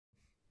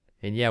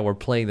And yeah, we're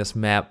playing this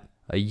map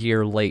a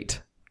year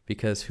late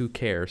because who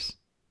cares?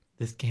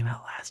 This came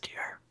out last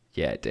year.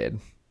 Yeah, it did.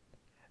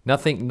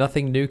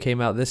 Nothing new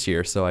came out this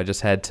year, so I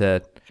just had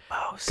to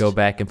go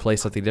back and play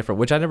something different,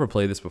 which I never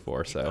played this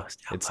before, so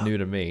it's new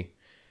to me.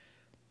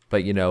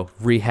 But, you know,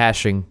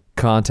 rehashing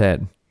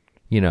content,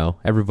 you know,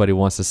 everybody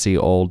wants to see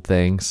old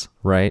things,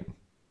 right?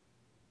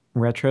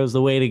 Retro's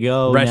the way to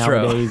go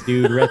nowadays,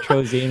 dude.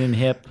 Retro's in and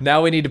hip.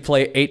 Now we need to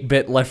play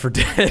 8-bit Left 4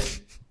 Dead.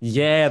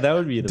 Yeah, that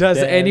would be the Does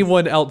best.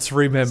 anyone else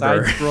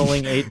remember?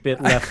 Side-scrolling 8-bit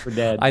Left 4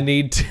 Dead. I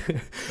need to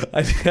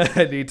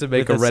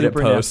make a Reddit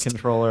Super post. NES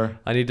controller.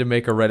 I need to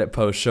make a Reddit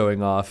post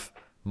showing off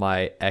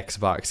my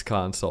Xbox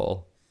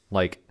console.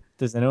 Like,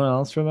 does anyone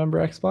else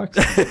remember Xbox?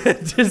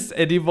 does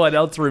anyone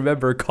else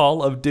remember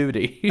Call of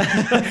Duty?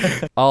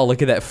 Oh,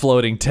 look at that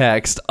floating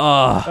text.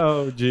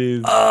 Oh,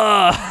 jeez.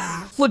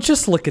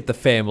 Just look at the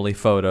family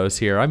photos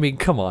here. I mean,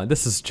 come on.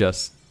 This is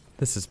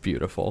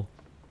beautiful.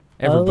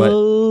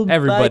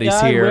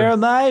 Everybody's here. Where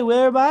am I?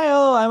 Where am I?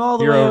 Oh, I'm all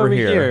the way over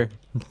here.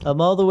 I'm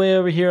all the way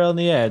over here on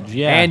the edge.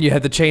 Yeah. And you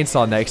have the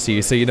chainsaw next to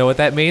you, so you know what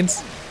that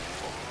means?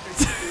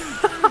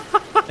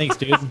 Thanks,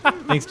 dude.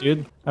 Thanks,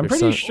 dude. I'm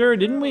pretty sure,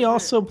 didn't we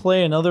also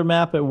play another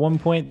map at one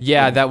point?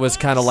 Yeah, that was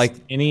kind of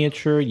like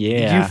miniature.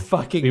 Yeah. You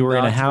fucking. We were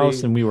in a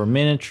house and we were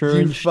miniature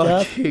and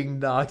stuff. You fucking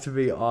knocked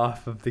me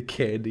off of the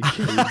candy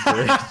cane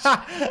bridge.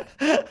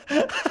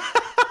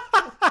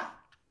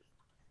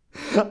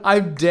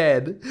 I'm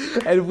dead,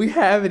 and we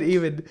haven't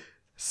even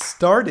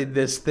started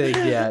this thing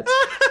yet.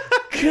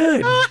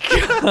 Good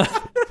God.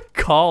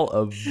 Call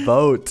a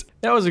vote.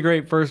 That was a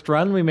great first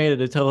run. We made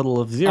it a total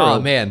of 0. Oh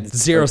man,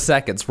 0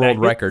 seconds, world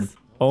record.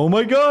 Oh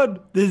my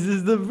God, this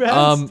is the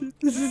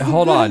best.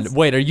 Hold on,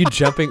 wait, are you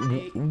jumping?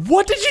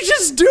 What did you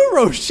just do,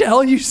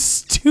 Rochelle? You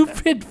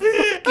stupid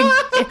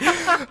fucking...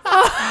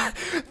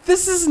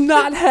 This is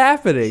not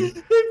happening.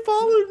 They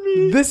followed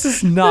me. This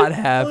is not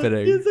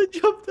happening. Yes, I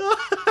jumped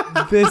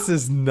off. This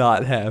is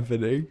not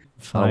happening.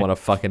 I don't want to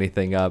fuck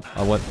anything up.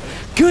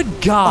 Good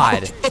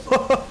God!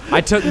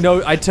 I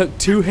took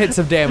 2 hits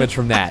of damage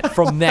from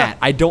that.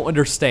 I don't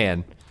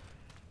understand.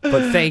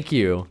 But thank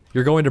you.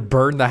 You're going to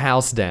burn the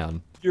house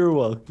down. You're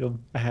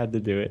welcome. I had to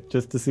do it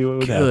just to see what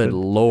would happen. Good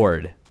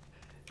Lord.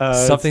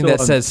 Something that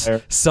says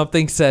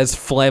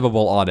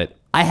flammable on it.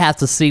 I have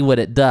to see what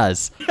it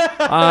does.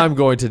 I'm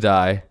going to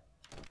die.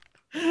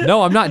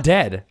 No, I'm not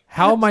dead.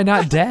 How am I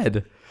not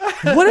dead?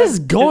 What is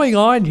going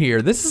on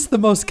here? This is the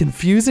most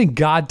confusing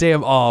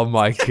goddamn... Oh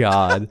my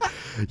God.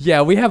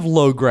 Yeah, we have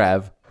low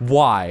grav.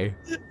 Why?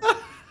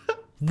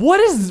 What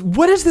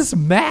is this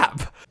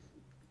map?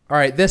 All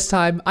right, this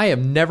time I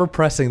am never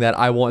pressing that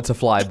I want to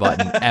fly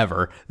button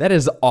ever. That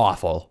is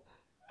awful.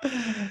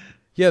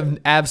 You have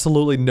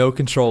absolutely no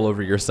control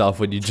over yourself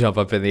when you jump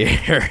up in the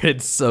air.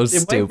 It's so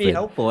stupid. It might be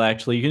helpful,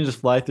 actually. You can just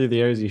fly through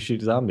the air as you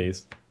shoot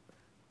zombies.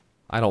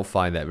 I don't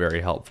find that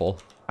very helpful.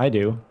 I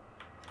do.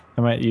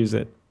 I might use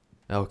it.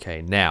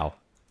 Okay, now.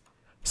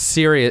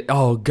 Serious.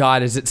 Oh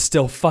God, is it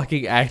still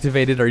fucking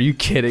activated? Are you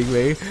kidding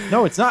me?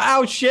 No, it's not.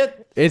 Ow,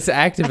 shit. It's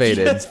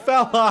activated. I just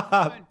fell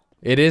off.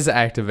 It is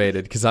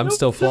activated because I'm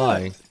still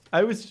flying.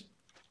 I was.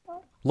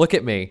 Look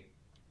at me.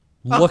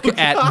 Look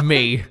at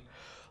me.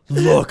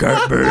 Look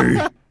at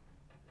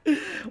me.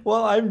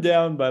 Well, I'm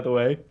down, by the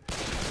way.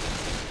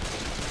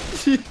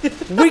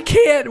 We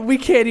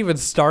can't even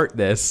start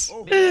this.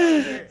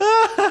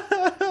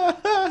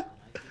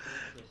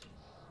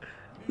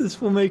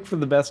 This will make for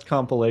the best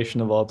compilation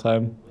of all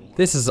time.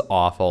 This is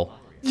awful.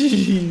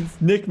 Jeez,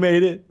 Nick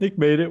made it. Nick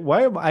made it.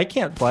 Why am I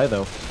can't fly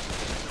though?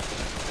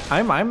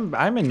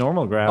 I'm in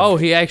normal grav. Oh,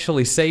 he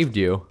actually saved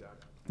you.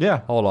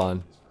 Yeah. Hold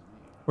on.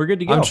 We're good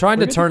to go. I'm trying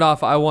to turn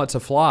off I want to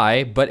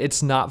fly, but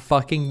it's not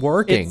fucking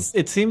working.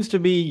 It seems to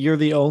be you're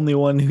the only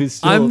one who's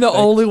still I'm the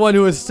only one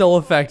who is still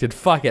affected.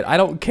 Fuck it. I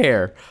don't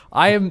care.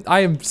 I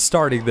am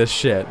starting this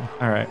shit.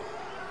 All right.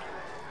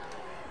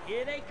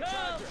 Here they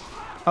come.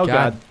 Oh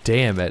God.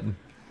 Damn it.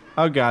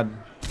 Oh God.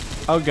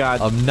 Oh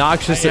God.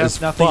 Obnoxious as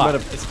fuck. Nothing but a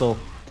pistol.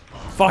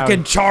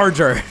 Fucking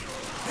charger.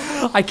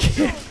 I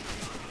can't.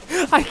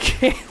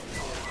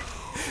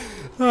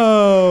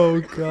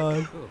 Oh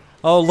God.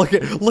 Oh, look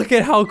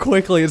at how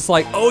quickly it's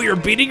like, oh, you're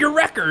beating your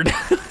record.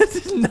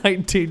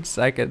 19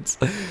 seconds.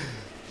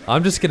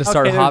 I'm just gonna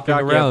start hopping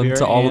around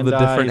to all of the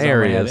different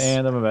areas.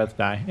 And I'm about to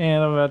die.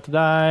 And I'm about to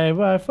die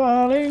by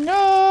falling.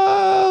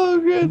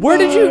 Oh,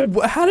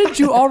 goodbye. How did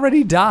you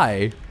already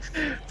die?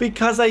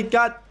 Because I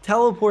got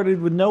teleported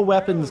with no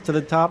weapons to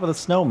the top of the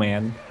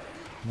snowman.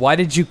 Why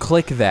did you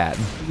click that?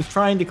 I was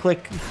trying to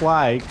click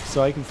fly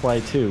so I can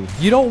fly too.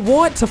 You don't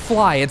want to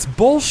fly. It's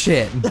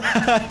bullshit.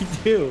 I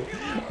do.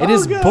 It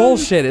is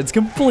bullshit. It's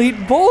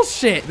complete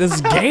bullshit.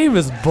 This game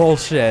is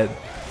bullshit.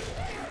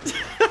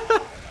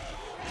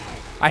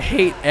 I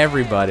hate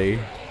everybody.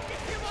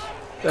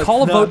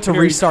 Call a vote to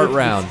restart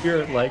round.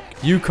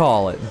 You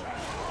call it.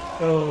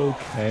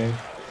 Okay.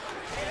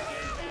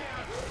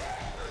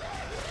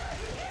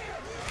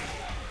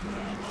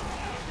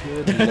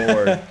 Good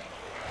Lord.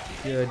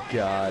 Good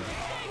God.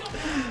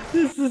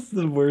 This is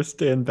the worst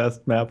and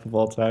best map of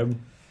all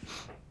time.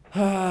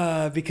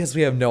 Because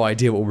we have no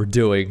idea what we're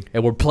doing,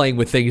 and we're playing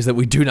with things that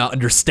we do not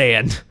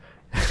understand.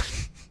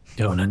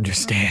 Don't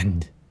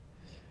understand.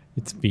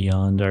 It's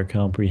beyond our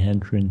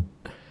comprehension.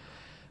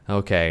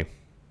 Okay.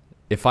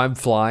 If I'm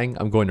flying,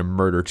 I'm going to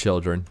murder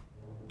children.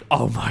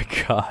 Oh my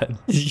god.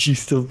 You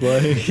still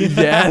flying?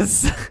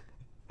 Yes.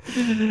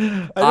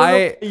 I'm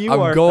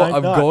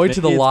going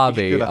to the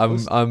lobby.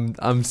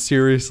 I'm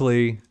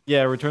seriously.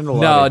 Yeah, return to the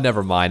lobby. No,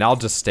 never mind. I'll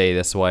just stay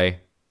this way.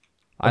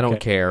 I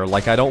don't care.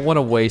 Like, I don't want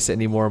to waste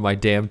any more of my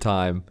damn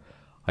time.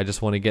 I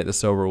just want to get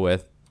this over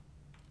with.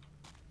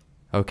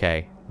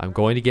 Okay, I'm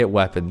going to get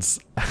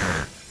weapons.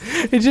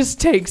 It just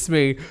takes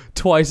me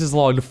twice as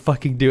long to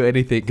fucking do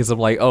anything because I'm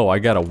like, oh, I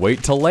gotta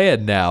wait to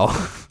land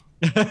now.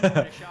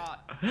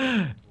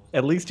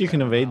 At least you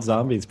can evade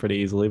zombies pretty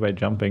easily by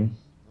jumping.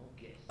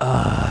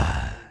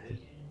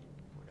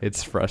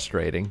 It's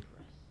frustrating.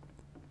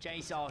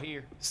 Chainsaw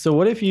here. So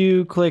what if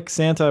you click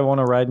Santa, I want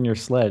to ride in your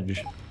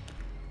sledge?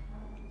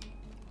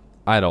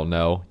 I don't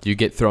know. Do you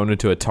get thrown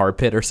into a tar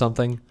pit or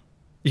something?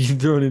 You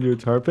thrown into a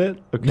tar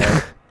pit? Okay.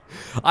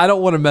 I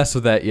don't want to mess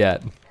with that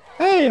yet.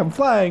 Hey, I'm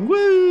flying!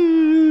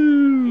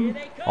 Woo!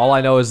 All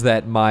I know is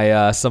that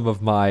my some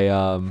of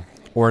my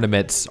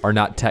ornaments are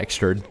not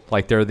textured,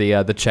 like they're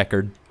the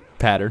checkered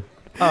pattern.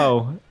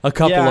 Oh, a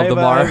couple of them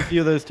I are. have a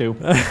few of those too.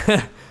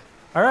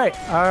 All right,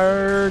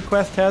 our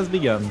quest has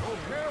begun.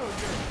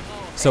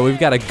 So we've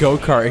got a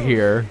go-kart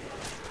here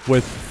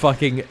with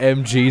fucking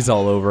MGs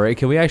all over it.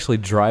 Can we actually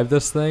drive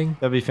this thing?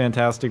 That'd be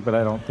fantastic, but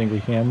I don't think we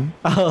can.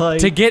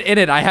 To get in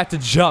it, I have to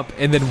jump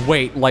and then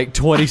wait like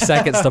 20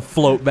 seconds to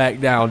float back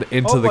down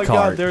into the car. Oh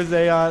my god, there's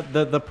a,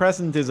 the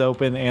present is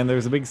open and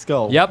there's a big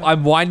skull. Yep,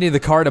 I'm winding the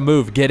car to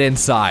move. Get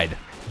inside.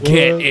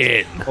 Get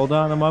in. Hold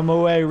on, I'm on my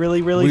way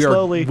really, really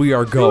slowly. We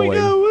are going.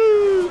 Here we go,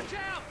 woo!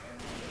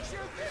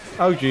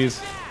 Oh,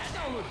 jeez.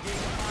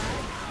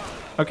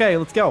 Okay,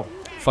 let's go.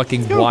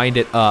 Fucking wind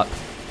it up.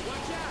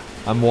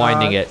 I'm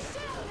winding it.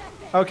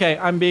 Okay,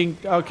 I'm being...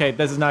 Okay,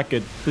 this is not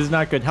good. This is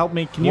not good. Help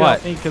me. Can you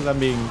What? help me? Because I'm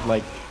being,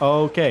 like...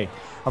 Okay.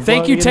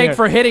 Thank you, Tank,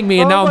 for hitting me,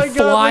 and now I'm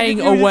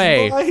flying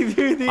away.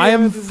 I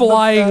am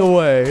flying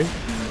away.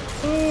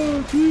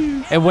 Oh,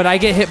 jeez. And when I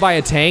get hit by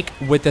a tank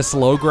with this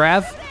low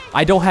grav,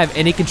 I don't have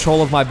any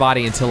control of my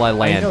body until I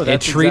land. I know,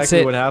 that's it treats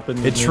exactly it. What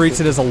happened It treats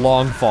it as a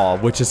long fall,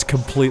 which is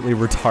completely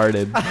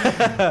retarded.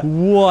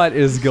 What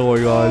is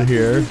going on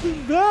here?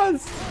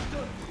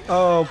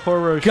 Oh, poor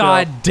Rochelle.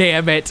 God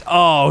damn it!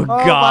 Oh god!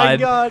 Oh my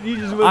god! You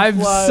just went I'm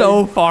flying.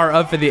 so far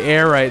up in the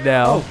air right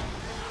now. Oh,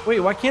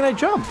 wait! Why can't I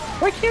jump?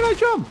 Why can't I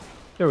jump?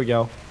 There we go.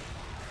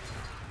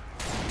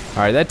 All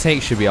right, that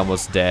tank should be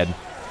almost dead.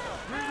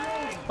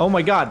 Oh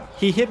my god!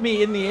 He hit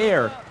me in the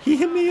air. He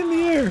hit me in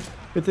the air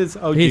with his.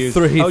 Oh He geez.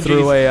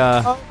 threw a.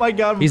 Oh my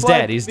god! He's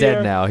dead. He's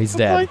dead now. He's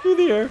dead. Flying through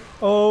the air.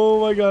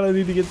 Oh my god! I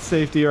need to get to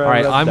safety. Or All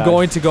right, I'm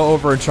going to go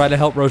over and try to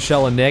help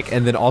Rochelle and Nick,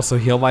 and then also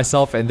heal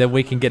myself, and then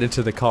we can get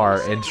into the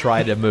car and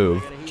try to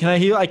move. Can I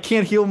heal? I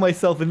can't heal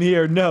myself in the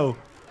air. No,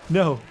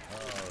 no.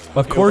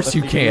 Of course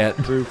you can't.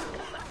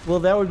 Well,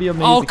 that would be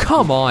amazing. Oh,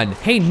 come on.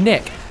 Hey,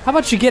 Nick, how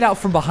about you get out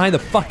from behind the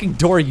fucking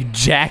door, you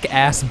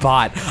jackass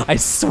bot? I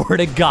swear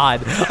to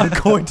God, I'm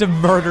going to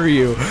murder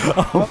you.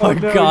 Oh my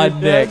no, God,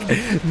 you're Nick.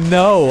 dead.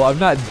 No, I'm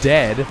not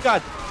dead.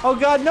 God. Oh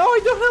god, no, I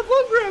don't have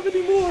low grab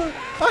anymore.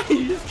 I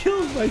just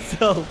killed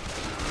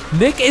myself.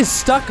 Nick is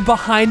stuck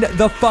behind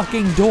the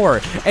fucking door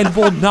and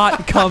will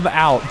not come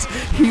out.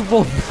 He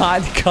will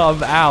not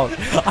come out.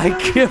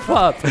 I give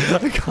up.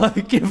 I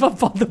give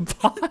up on the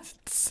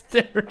bots.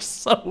 They're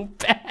so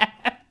bad.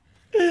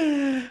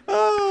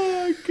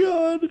 Oh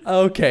god.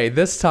 Okay,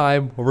 this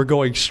time we're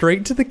going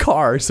straight to the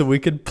car so we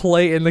can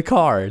play in the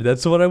car.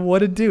 That's what I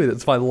want to do.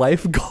 That's my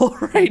life goal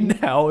right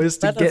now is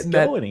to get in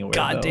that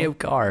goddamn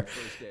car.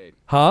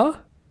 Huh?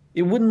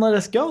 It wouldn't let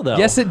us go though.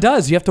 Yes, it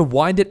does. You have to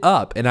wind it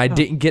up, and I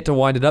didn't get to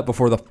wind it up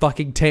before the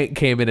fucking tank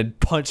came in and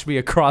punched me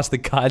across the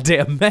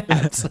goddamn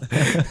map.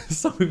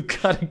 So we've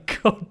got to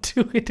go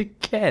do it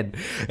again,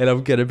 and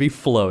I'm gonna be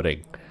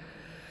floating.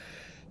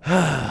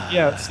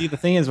 Yeah, see, the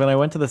thing is, when I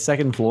went to the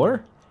second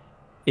floor,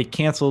 it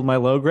canceled my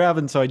low grav,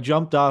 and so I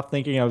jumped off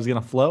thinking I was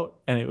gonna float,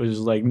 and it was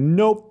like,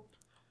 nope.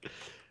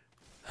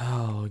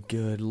 Oh,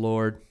 good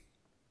lord.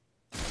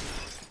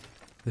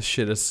 This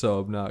shit is so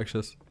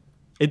obnoxious.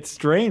 It's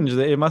strange.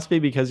 It must be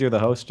because you're the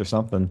host or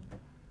something.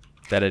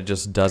 That it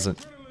just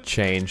doesn't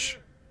change.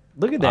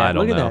 Look at that. I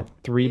don't Look know. at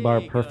that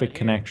 3-bar perfect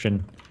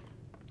connection.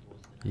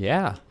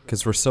 Yeah,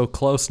 because we're so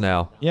close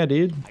now. Yeah,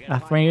 dude. I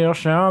feel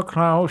so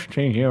close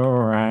to you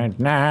right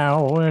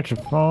now. It's a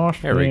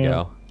force. There we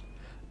go.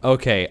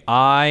 Okay,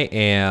 I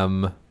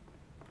am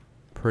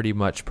pretty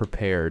much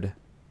prepared.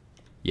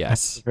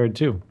 Yes. Prepared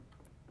too.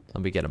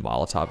 Let me get a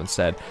Molotov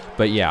instead.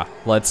 But yeah,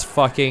 let's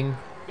fucking...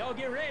 Go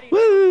get ready.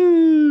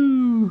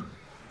 Woo!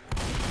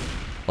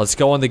 Let's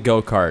go on the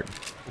go-kart.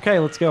 Okay,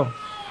 let's go.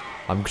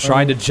 I'm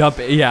trying to jump...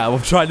 Yeah,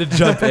 I'm trying to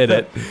jump in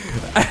it.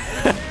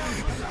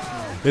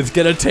 It's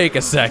gonna take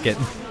a second.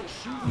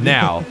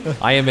 Now,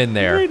 I am in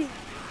there.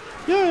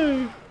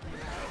 Yay!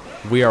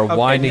 We are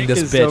winding Nick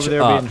this is bitch over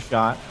there up. being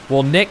shot.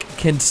 Well, Nick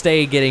can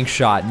stay getting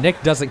shot.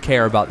 Nick doesn't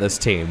care about this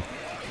team.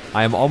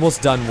 I am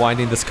almost done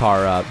winding this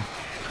car up.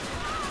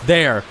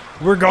 There,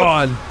 we're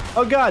gone.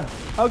 Oh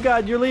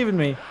God, you're leaving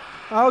me.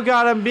 Oh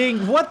God, I'm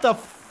being, what the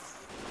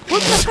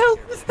hell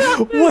is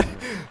that? What?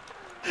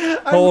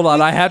 Hold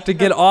on, I have to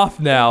get off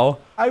now.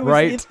 I was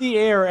right? in the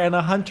air and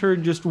a hunter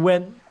just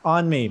went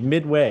on me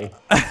midway.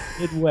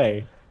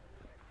 Midway.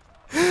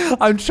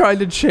 I'm trying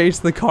to chase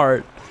the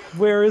cart.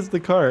 Where is the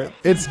cart?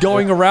 It's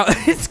going around.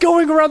 It's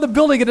going around the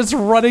building and it's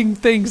running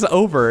things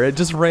over. It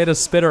just ran a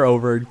spitter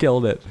over and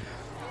killed it.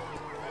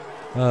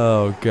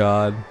 Oh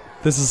God,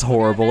 this is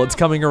horrible. It's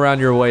coming around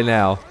your way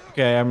now.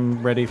 Okay,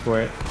 I'm ready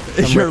for it.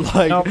 You're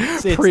like no,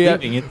 it's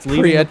leaving. It's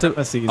leaving the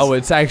premises. Oh,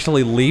 it's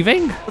actually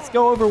leaving? Let's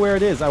go over where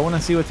it is. I want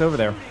to see what's over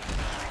there.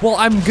 Well,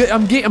 I'm good.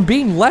 I'm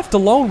being left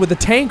alone with the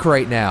tank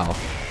right now.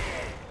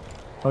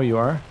 Oh, you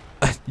are?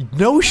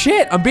 No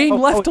shit. I'm being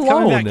left it's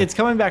alone. Coming back. It's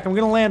coming back. I'm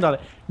gonna land on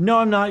it. No,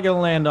 I'm not gonna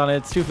land on it.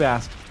 It's too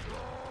fast.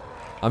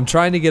 I'm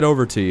trying to get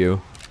over to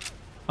you.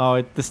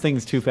 Oh, this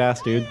thing's too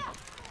fast, dude.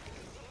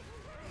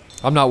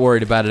 I'm not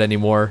worried about it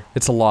anymore.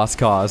 It's a lost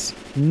cause.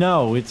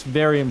 No, it's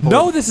very important.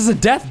 No, this is a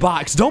death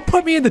box. Don't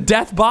put me in the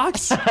death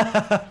box.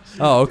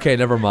 Oh, okay,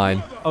 never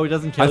mind. Oh, it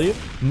doesn't kill you?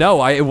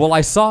 No,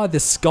 I saw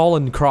this skull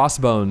and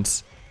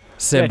crossbones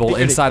symbol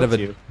inside of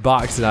a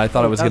box, and I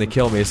thought it was gonna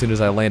kill me as soon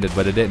as I landed,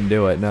 but it didn't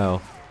do it.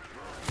 No.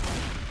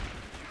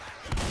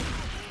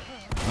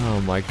 Oh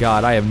my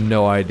God, I have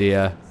no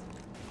idea,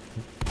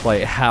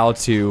 like, how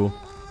to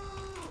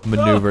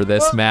maneuver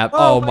this map.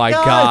 Oh my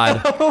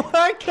God. Oh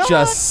my God.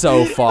 Just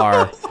so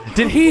far.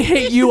 Did he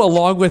hit you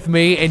along with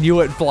me and you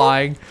went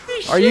flying?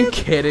 Are you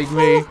kidding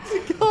me?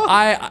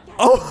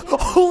 Oh,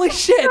 holy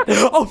shit.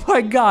 Oh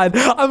my God.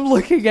 I'm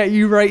looking at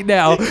you right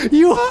now.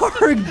 You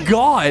are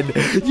gone.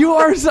 You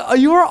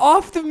are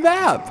off the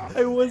map.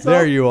 I was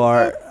there you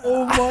are.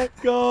 Oh my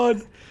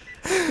God.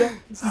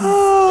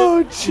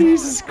 Oh,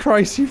 Jesus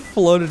Christ. You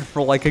floated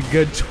for like a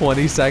good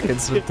 20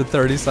 seconds to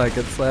 30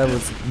 seconds. That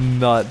was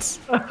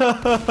nuts.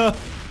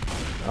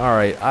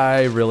 Alright,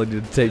 I really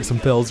need to take some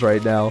pills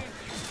right now.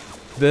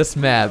 This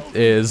map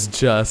is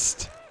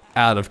just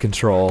out of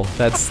control.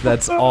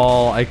 That's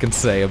all I can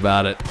say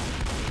about it.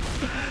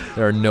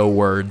 There are no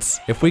words.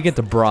 If we get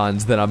to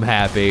bronze, then I'm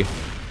happy.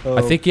 Oh.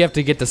 I think you have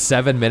to get to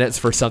 7 minutes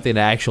for something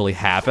to actually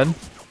happen.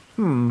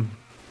 And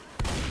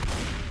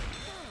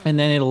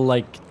then it'll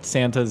like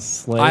Santa's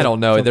sleigh. I don't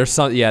know. There's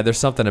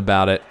something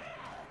about it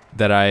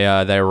that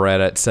I read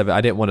at 7.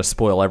 I didn't want to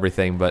spoil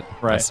everything, but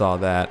I saw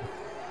that.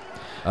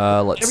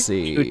 Let's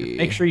see.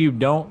 Make sure you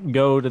don't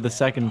go to the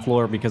second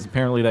floor because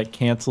apparently that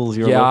cancels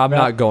your. Yeah, I'm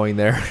not going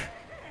there.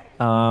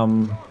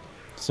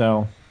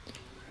 So,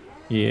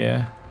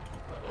 yeah.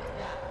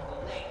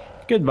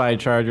 Goodbye,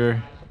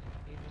 Charger.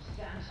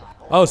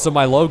 Oh, so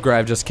my low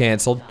grab just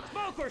canceled.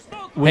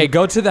 Hey,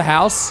 go to the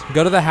house.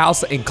 Go to the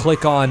house and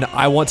click on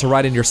I want to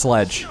ride in your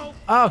sledge.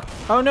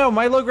 Oh no,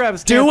 my low grab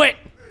is Do it!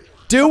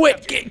 Do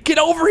it! Get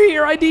over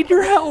here! I need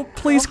your help!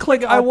 Please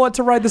click I want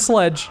to ride the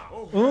sledge.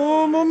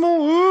 Oh,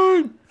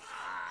 Mama!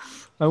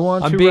 I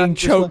want to. I'm being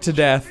choked to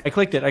death. I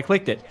clicked it.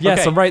 Yes,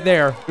 okay. I'm right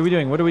there. What are we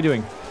doing? What are we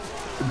doing?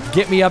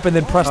 Get me up and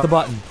then press the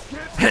button.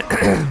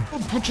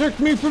 Protect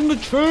me from the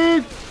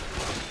tank.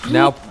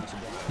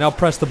 Now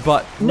press the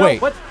button. No,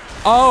 Wait. What?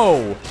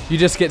 Oh, you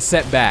just get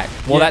sent back.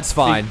 Well, that's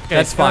fine. Okay,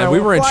 that's fine.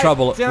 We were in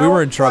trouble. We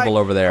were in trouble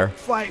over there.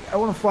 Fly. I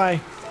want to fly.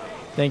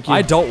 Thank you.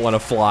 I don't want to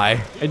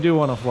fly. I do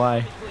want to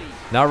fly.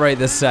 Not right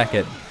this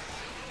second.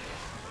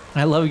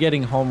 I love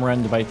getting home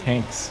run by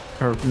tanks.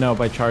 Or no,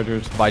 by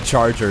Chargers. By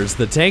Chargers.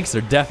 The tanks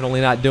are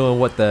definitely not doing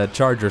what the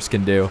Chargers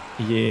can do.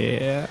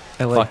 Yeah.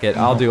 Fuck it.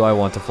 I'll do I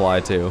want to fly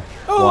too.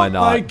 Oh, why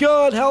not? Oh my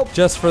God, help.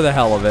 Just for the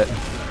hell of it.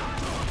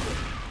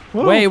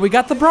 Whoa. Wait, we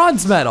got the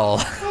bronze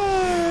medal.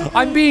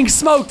 I'm being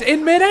smoked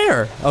in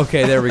midair.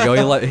 Okay, there we go.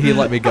 He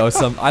let me go.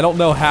 I don't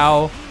know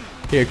how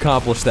he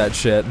accomplished that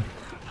shit.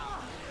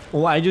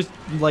 Well, I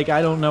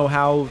don't know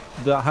how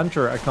the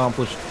hunter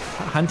accomplished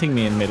hunting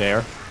me in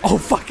midair. Oh,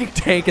 fucking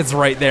tank is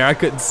right there. I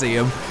couldn't see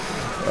him.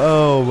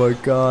 Oh my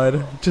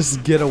God.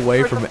 Just get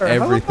away from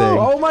everything.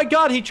 Oh my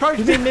God, he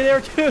charged me in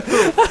midair too.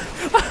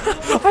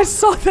 I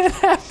saw that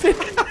happen.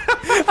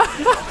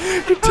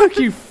 He took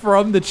you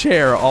from the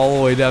chair all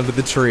the way down to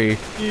the tree.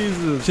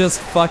 Jesus. Just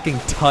fucking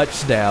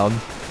touchdown.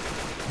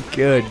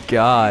 Good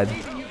God.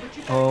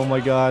 Oh my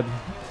God.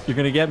 You're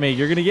gonna get me.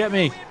 You're gonna get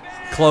me.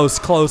 Close,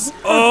 close.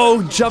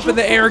 Oh, jump in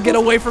the air. Get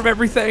away from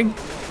everything.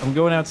 I'm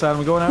going outside.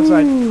 I'm going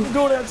outside. I'm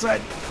going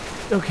outside.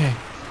 Okay.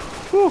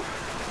 Whew.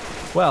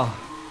 Well,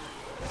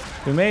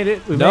 we made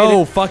it. We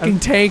made it. Fucking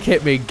tank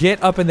hit me.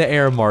 Get up in the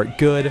air, Mark.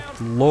 Good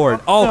Lord.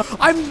 Oh,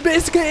 I'm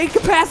basically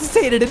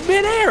incapacitated in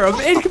midair. I'm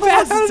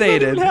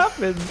incapacitated. How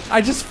did that happen? I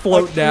just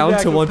float down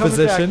to one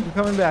position. I'm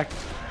coming back.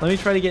 Let me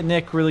try to get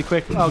Nick really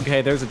quick.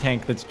 Okay, there's a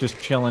tank that's just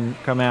chilling.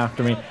 Come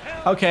after me.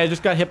 Okay, I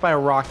just got hit by a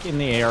rock in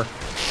the air.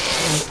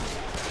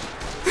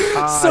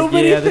 So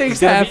many things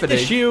happening.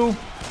 Issue.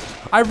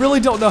 I really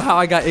don't know how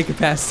I got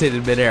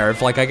incapacitated midair.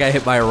 If like I got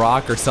hit by a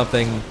rock or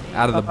something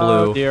out of the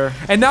blue. Oh dear.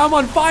 And now I'm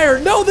on fire.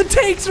 No, the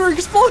tanks are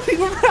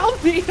exploding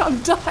around me.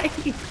 I'm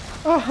dying.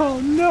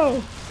 Oh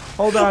no.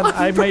 Hold on,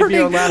 I may be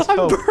our last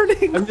hope.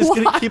 I'm just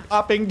gonna keep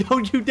hopping.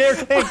 Don't you dare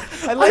tank!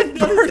 I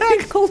landed on the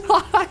tank.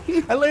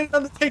 Alive. I landed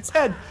on the tank's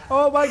head.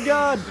 Oh my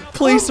god!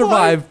 Please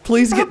survive.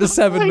 Please get to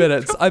 7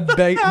 minutes. I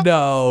beg.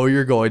 No,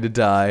 you're going to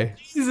die.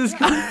 Jesus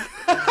Christ!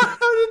 How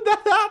did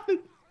that happen?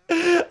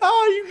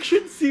 Oh, you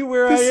should see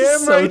where I am This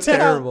is so right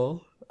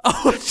terrible.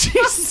 Oh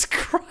Jesus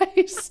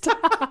Christ!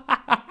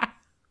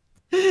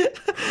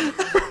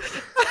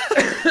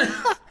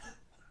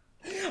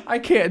 I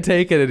can't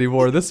take it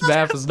anymore. This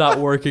map is not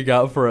working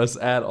out for us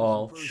at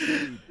all.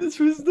 This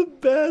was the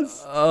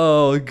best.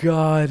 Oh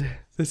God,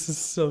 this is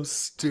so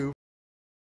stupid.